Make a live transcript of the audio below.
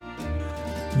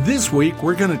This week,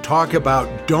 we're going to talk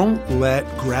about don't let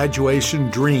graduation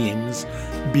dreams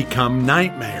become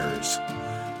nightmares.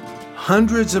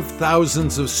 Hundreds of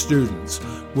thousands of students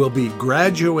will be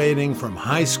graduating from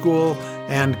high school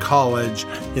and college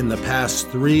in the past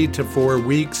 3 to 4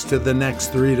 weeks to the next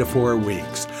 3 to 4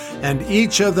 weeks. And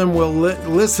each of them will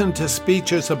listen to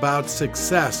speeches about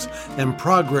success and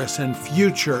progress and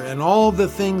future and all the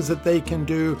things that they can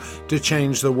do to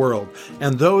change the world.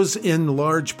 And those in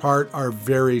large part are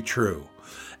very true.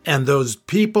 And those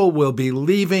people will be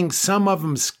leaving, some of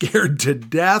them scared to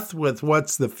death with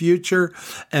what's the future,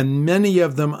 and many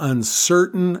of them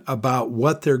uncertain about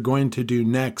what they're going to do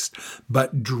next,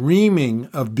 but dreaming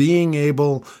of being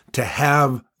able to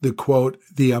have the quote,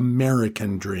 the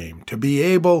American dream, to be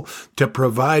able to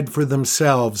provide for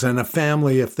themselves and a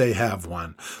family if they have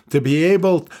one, to be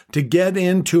able to get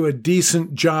into a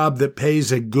decent job that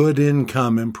pays a good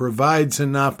income and provides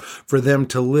enough for them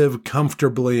to live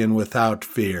comfortably and without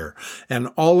fear. And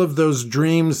all of those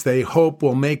dreams they hope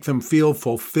will make them feel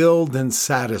fulfilled and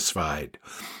satisfied.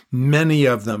 Many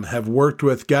of them have worked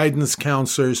with guidance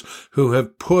counselors who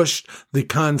have pushed the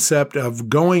concept of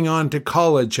going on to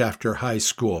college after high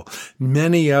school.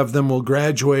 Many of them will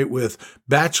graduate with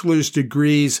bachelor's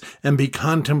degrees and be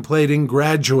contemplating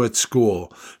graduate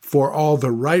school for all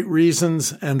the right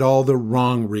reasons and all the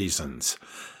wrong reasons.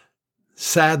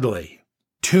 Sadly,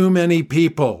 too many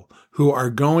people who are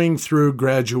going through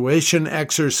graduation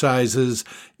exercises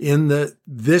in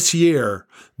this year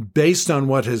based on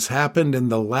what has happened in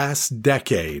the last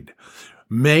decade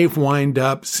may wind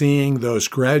up seeing those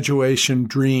graduation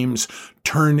dreams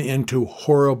turn into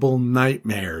horrible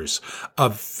nightmares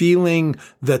of feeling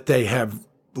that they have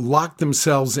locked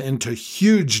themselves into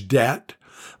huge debt,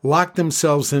 lock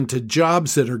themselves into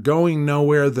jobs that are going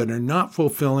nowhere, that are not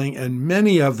fulfilling, and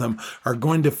many of them are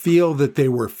going to feel that they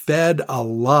were fed a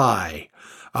lie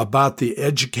about the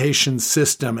education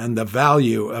system and the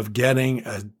value of getting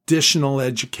additional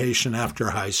education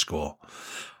after high school.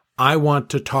 I want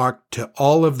to talk to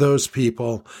all of those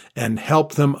people and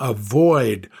help them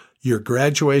avoid your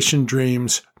graduation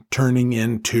dreams turning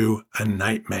into a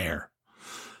nightmare.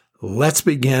 Let's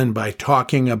begin by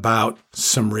talking about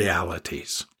some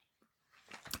realities.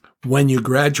 When you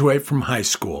graduate from high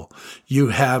school, you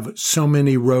have so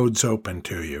many roads open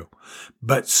to you.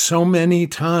 But so many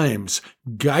times,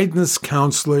 guidance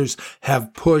counselors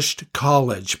have pushed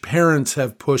college. Parents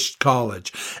have pushed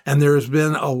college. And there has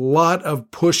been a lot of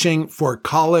pushing for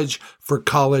college's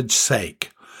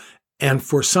sake. And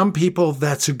for some people,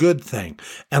 that's a good thing.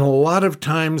 And a lot of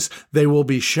times they will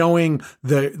be showing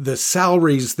the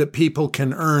salaries that people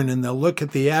can earn. And they'll look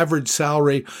at the average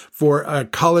salary for a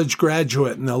college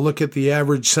graduate, and they'll look at the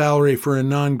average salary for a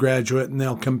non-graduate, and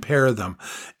they'll compare them.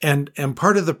 And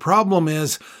part of the problem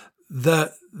is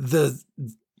the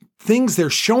things they're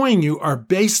showing you are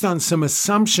based on some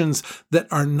assumptions that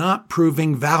are not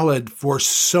proving valid for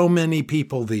so many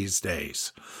people these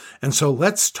days. And so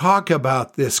let's talk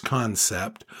about this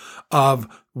concept of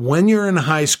when you're in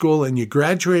high school and you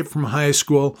graduate from high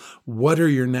school, what are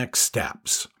your next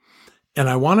steps? And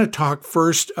I want to talk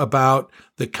first about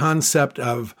the concept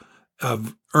of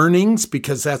earnings,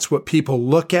 because that's what people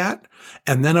look at.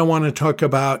 And then I want to talk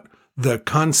about the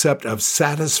concept of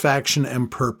satisfaction and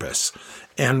purpose.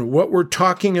 And what we're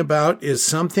talking about is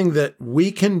something that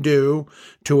we can do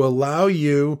to allow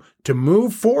you to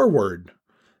move forward,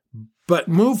 but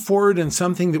move forward in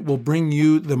something that will bring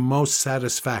you the most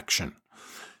satisfaction.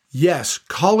 Yes,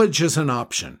 college is an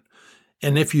option.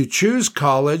 And if you choose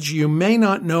college, you may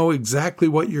not know exactly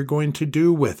what you're going to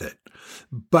do with it.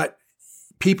 But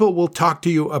people will talk to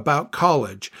you about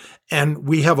college. And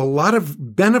we have a lot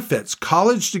of benefits.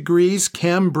 College degrees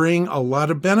can bring a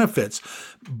lot of benefits,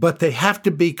 but they have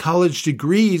to be college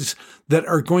degrees that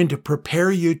are going to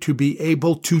prepare you to be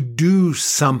able to do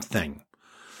something.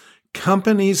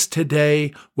 Companies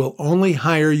today will only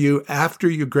hire you after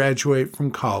you graduate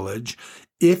from college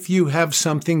if you have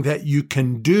something that you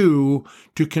can do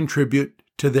to contribute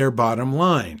to their bottom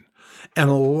line. And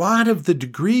a lot of the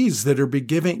degrees that are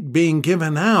being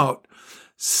given out,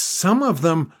 some of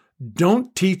them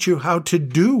don't teach you how to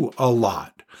do a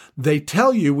lot. They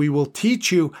tell you, we will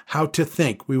teach you how to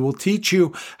think. We will teach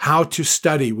you how to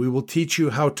study. We will teach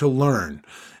you how to learn.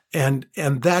 And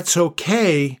that's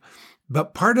okay.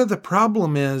 But part of the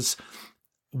problem is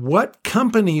what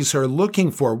companies are looking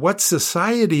for, what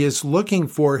society is looking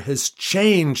for has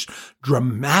changed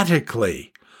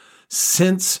dramatically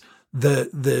since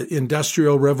the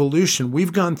Industrial Revolution.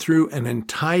 We've gone through an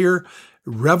entire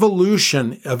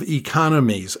revolution of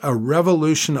economies, a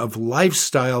revolution of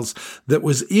lifestyles that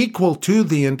was equal to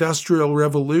the Industrial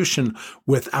Revolution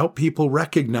without people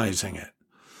recognizing it.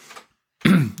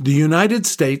 The United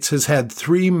States has had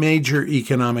three major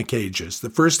economic ages. The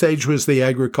first age was the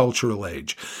agricultural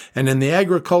age. And in the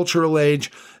agricultural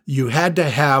age, you had to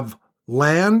have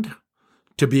land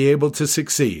to be able to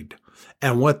succeed.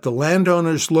 And what the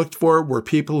landowners looked for were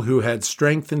people who had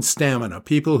strength and stamina,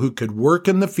 people who could work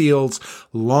in the fields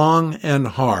long and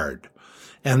hard.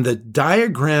 And the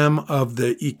diagram of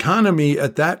the economy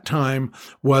at that time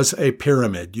was a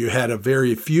pyramid. You had a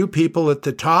very few people at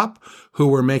the top who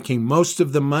were making most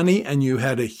of the money, and you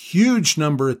had a huge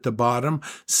number at the bottom.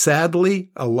 Sadly,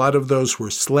 a lot of those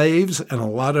were slaves, and a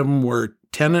lot of them were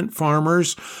tenant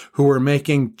farmers who were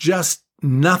making just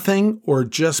nothing or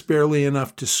just barely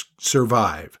enough to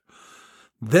survive.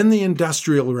 Then the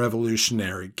Industrial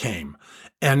Revolution came.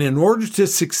 And in order to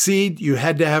succeed, you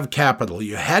had to have capital.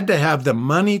 You had to have the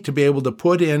money to be able to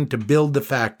put in to build the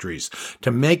factories, to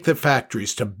make the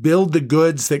factories, to build the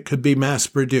goods that could be mass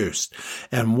produced.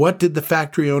 And what did the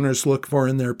factory owners look for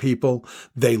in their people?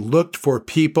 They looked for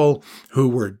people who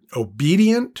were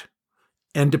obedient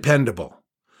and dependable.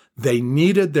 They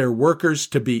needed their workers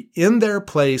to be in their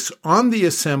place on the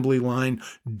assembly line,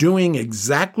 doing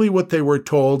exactly what they were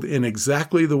told in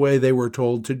exactly the way they were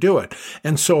told to do it.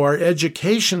 And so our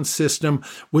education system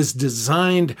was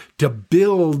designed to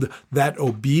build that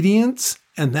obedience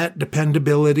and that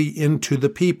dependability into the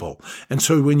people. And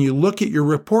so when you look at your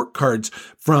report cards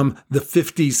from the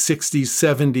 50s, 60s,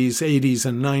 70s, 80s,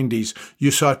 and 90s, you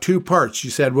saw two parts. You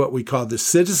said what we call the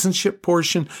citizenship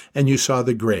portion, and you saw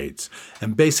the grades.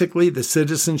 And basically, the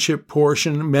citizenship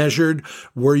portion measured,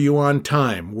 were you on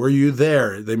time? Were you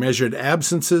there? They measured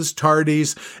absences,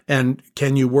 tardies, and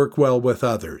can you work well with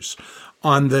others?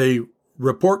 On the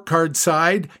report card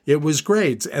side, it was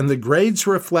grades, and the grades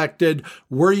reflected,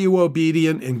 were you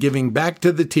obedient in giving back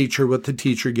to the teacher what the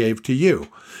teacher gave to you?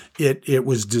 It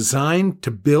was designed to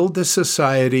build a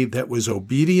society that was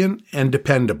obedient and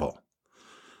dependable.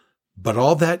 But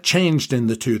all that changed in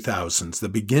the 2000s. The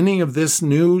beginning of this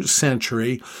new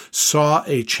century saw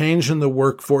a change in the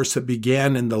workforce that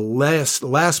began in the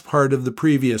last part of the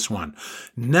previous one.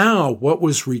 Now, what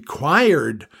was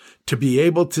required to be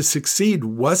able to succeed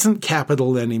wasn't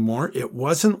capital anymore. It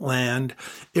wasn't land.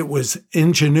 It was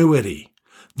ingenuity,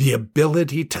 the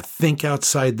ability to think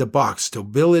outside the box, the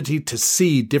ability to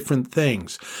see different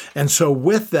things. And so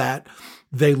with that,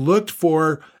 they looked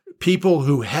for people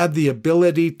who had the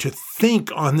ability to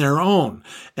think on their own.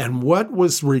 And what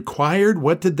was required?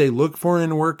 What did they look for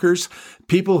in workers?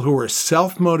 People who were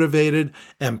self-motivated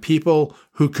and people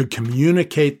who could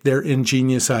communicate their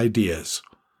ingenious ideas.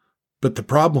 But the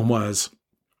problem was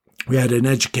we had an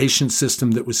education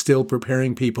system that was still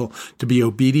preparing people to be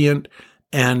obedient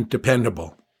and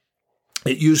dependable.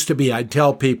 It used to be, I'd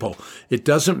tell people, it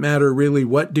doesn't matter really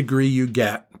what degree you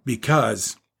get,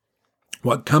 because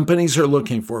what companies are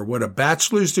looking for, what a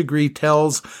bachelor's degree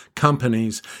tells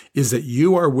companies, is that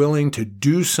you are willing to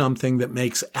do something that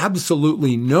makes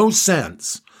absolutely no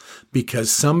sense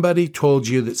because somebody told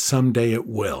you that someday it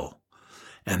will.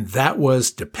 And that was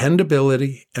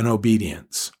dependability and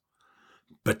obedience.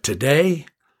 But today,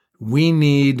 we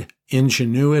need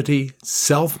ingenuity,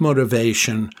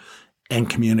 self-motivation, and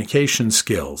communication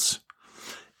skills.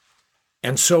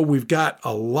 And so we've got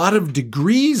a lot of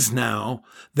degrees now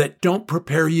that don't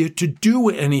prepare you to do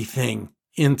anything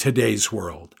in today's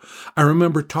world. I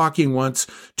remember talking once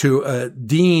to a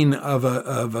dean of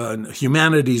a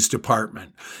humanities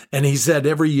department, and he said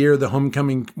every year the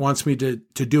homecoming wants me to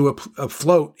do a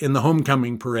float in the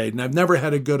homecoming parade, and I've never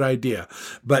had a good idea.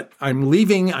 But I'm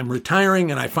leaving, I'm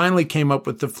retiring, and I finally came up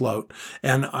with the float,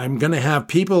 and I'm going to have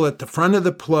people at the front of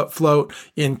the float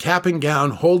in cap and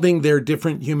gown holding their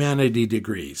different humanity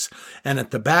degrees. And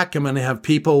at the back, I'm going to have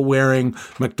people wearing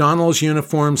McDonald's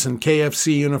uniforms and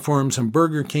KFC uniforms and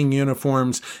Burger King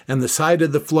uniforms, and the side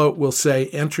of the float will say,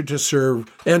 enter to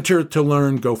serve, enter to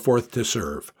learn, go forth to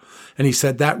serve. And he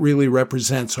said that really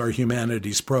represents our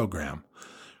humanities program.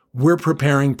 We're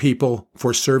preparing people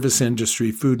for service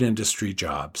industry, food industry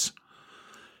jobs.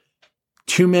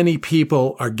 Too many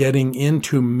people are getting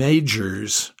into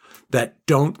majors that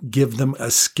don't give them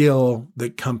a skill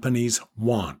that companies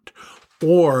want.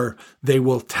 Or they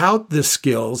will tout the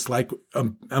skills like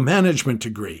a management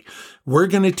degree. We're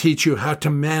going to teach you how to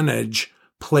manage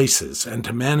places and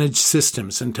to manage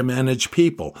systems and to manage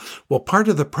people. Well, part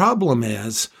of the problem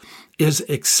is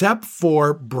except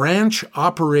for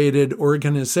branch-operated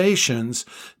organizations,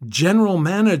 general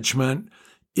management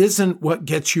isn't what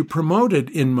gets you promoted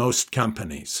in most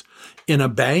companies. In a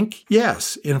bank,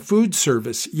 yes. In food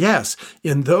service, yes.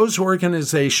 In those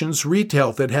organizations,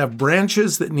 retail, that have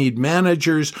branches that need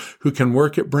managers who can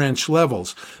work at branch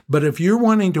levels. But if you're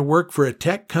wanting to work for a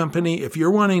tech company, if you're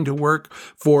wanting to work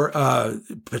for a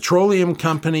petroleum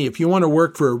company, if you want to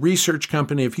work for a research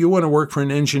company, if you want to work for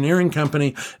an engineering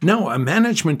company, no, a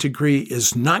management degree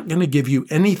is not going to give you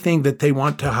anything that they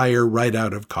want to hire right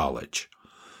out of college.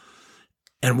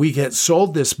 And we get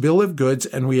sold this bill of goods,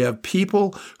 and we have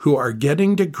people who are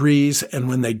getting degrees, and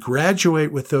when they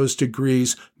graduate with those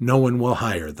degrees, no one will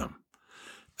hire them.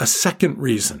 A second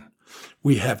reason,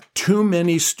 we have too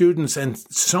many students, and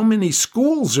so many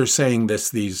schools are saying this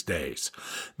these days,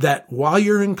 that while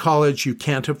you're in college, you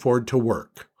can't afford to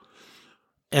work.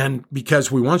 And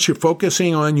because we want you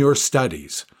focusing on your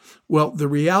studies. Well, the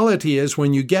reality is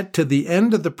when you get to the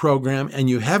end of the program and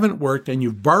you haven't worked and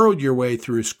you've borrowed your way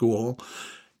through school,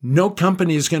 no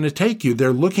company is going to take you.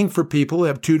 They're looking for people who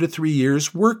have 2 to 3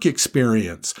 years work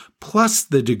experience plus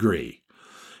the degree.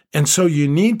 And so you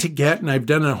need to get, and I've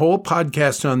done a whole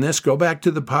podcast on this, go back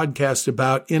to the podcast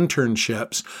about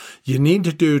internships. You need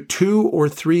to do 2 or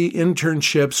 3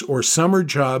 internships or summer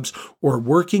jobs or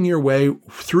working your way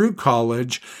through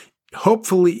college,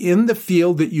 hopefully in the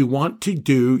field that you want to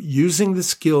do, using the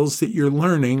skills that you're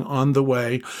learning on the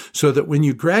way, so that when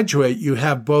you graduate, you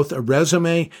have both a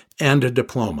resume and a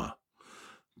diploma.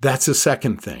 That's a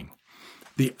second thing.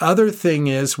 The other thing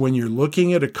is when you're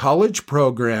looking at a college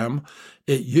program,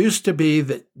 it used to be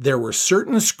that there were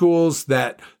certain schools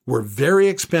that were very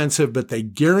expensive, but they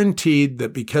guaranteed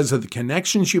that because of the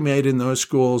connections you made in those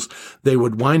schools, they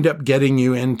would wind up getting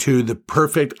you into the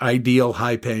perfect, ideal,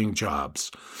 high-paying jobs.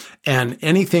 And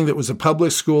anything that was a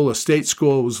public school, a state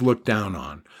school, was looked down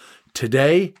on.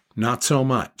 Today, not so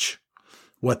much.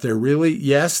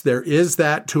 Yes, there is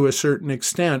that to a certain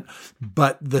extent,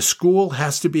 but the school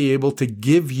has to be able to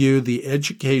give you the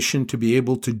education to be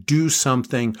able to do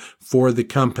something for the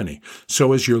company.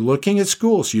 So as you're looking at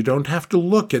schools, you don't have to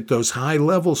look at those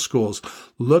high-level schools.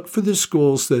 Look for the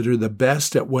schools that are the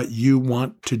best at what you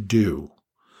want to do.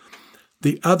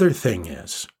 The other thing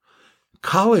is,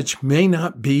 college may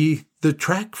not be the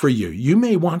track for you. You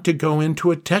may want to go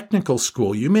into a technical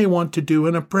school. You may want to do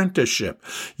an apprenticeship.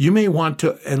 You may want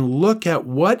to and look at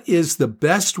what is the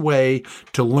best way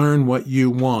to learn what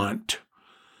you want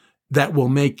that will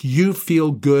make you feel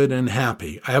good and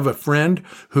happy. I have a friend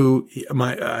who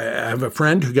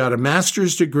got a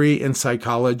master's degree in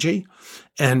psychology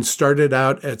and started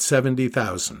out at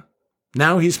 $70,000.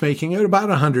 Now he's making it about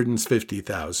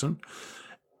 $150,000.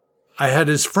 I had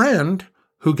his friend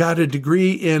who got a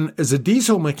degree as a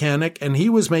diesel mechanic, and he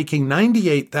was making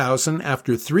 $98,000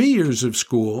 after 3 years of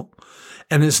school,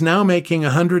 and is now making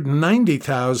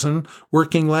 $190,000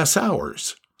 working less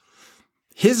hours.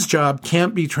 His job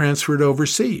can't be transferred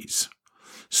overseas.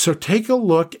 So take a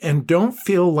look and don't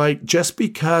feel like just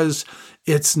because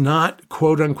it's not,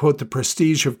 quote unquote, the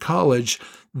prestige of college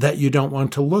that you don't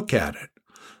want to look at it.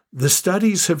 The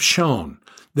studies have shown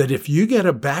that if you get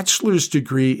a bachelor's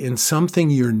degree in something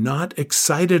you're not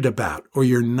excited about or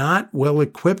you're not well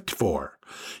equipped for,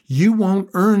 you won't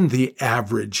earn the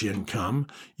average income.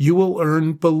 You will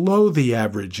earn below the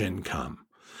average income.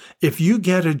 If you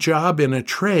get a job in a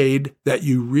trade that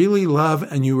you really love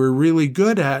and you are really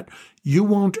good at, you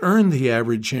won't earn the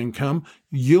average income.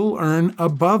 You'll earn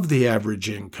above the average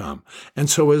income. And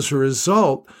so as a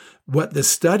result, what the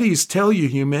studies tell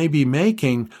you may be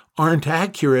making aren't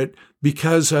accurate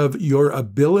because of your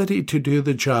ability to do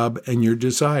the job and your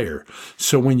desire.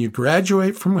 So when you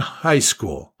graduate from high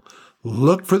school,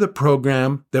 look for the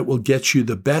program that will get you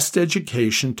the best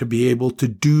education to be able to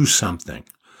do something.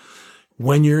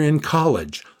 When you're in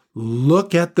college,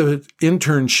 look at the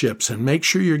internships and make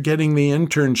sure you're getting the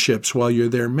internships while you're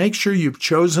there. Make sure you've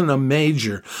chosen a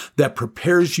major that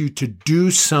prepares you to do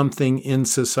something in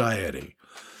society.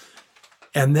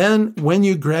 And then when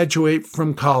you graduate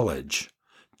from college,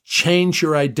 change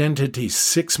your identity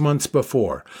 6 months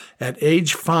before. At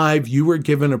age 5, you were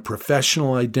given a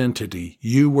professional identity.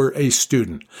 You were a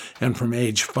student. And from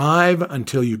age 5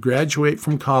 until you graduate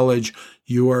from college,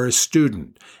 you are a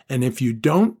student. And if you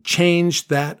don't change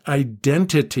that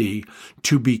identity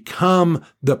to become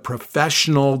the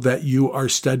professional that you are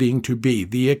studying to be,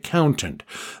 the accountant,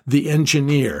 the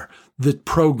engineer, the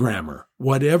programmer,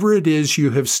 whatever it is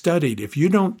you have studied, if you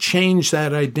don't change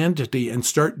that identity and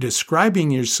start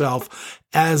describing yourself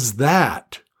as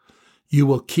that, you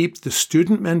will keep the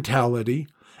student mentality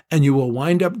and you will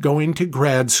wind up going to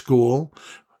grad school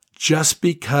just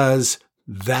because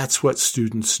that's what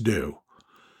students do.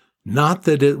 Not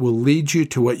that it will lead you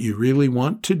to what you really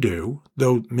want to do,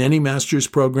 though many master's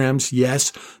programs,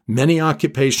 yes, many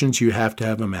occupations you have to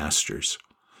have a master's.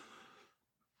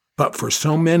 But for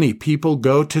so many, people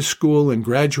go to school and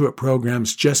graduate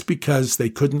programs just because they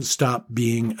couldn't stop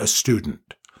being a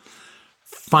student.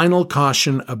 Final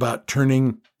caution about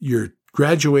turning your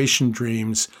graduation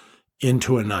dreams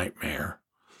into a nightmare.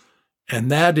 And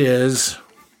that is,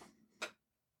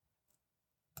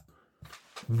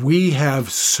 we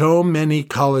have so many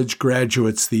college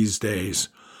graduates these days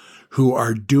who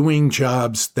are doing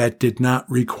jobs that did not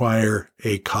require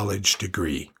a college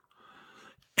degree.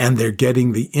 And they're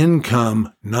getting the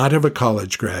income not of a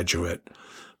college graduate,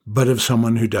 but of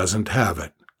someone who doesn't have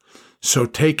it. So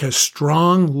take a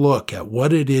strong look at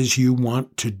what it is you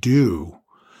want to do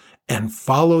and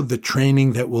follow the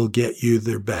training that will get you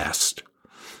the best.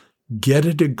 Get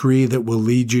a degree that will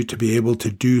lead you to be able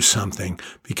to do something,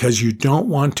 because you don't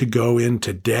want to go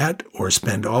into debt or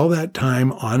spend all that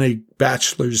time on a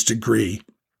bachelor's degree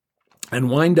and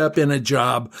wind up in a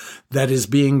job that is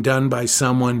being done by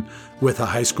someone with a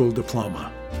high school diploma.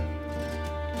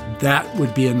 That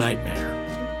would be a nightmare.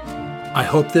 I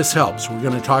hope this helps. We're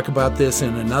going to talk about this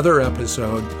in another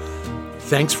episode.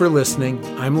 Thanks for listening.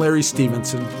 I'm Larry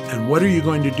Stevenson, and what are you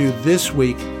going to do this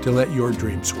week to let your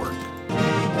dreams work?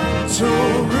 To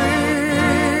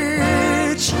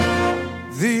reach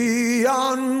the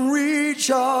unreachable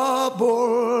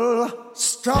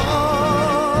star.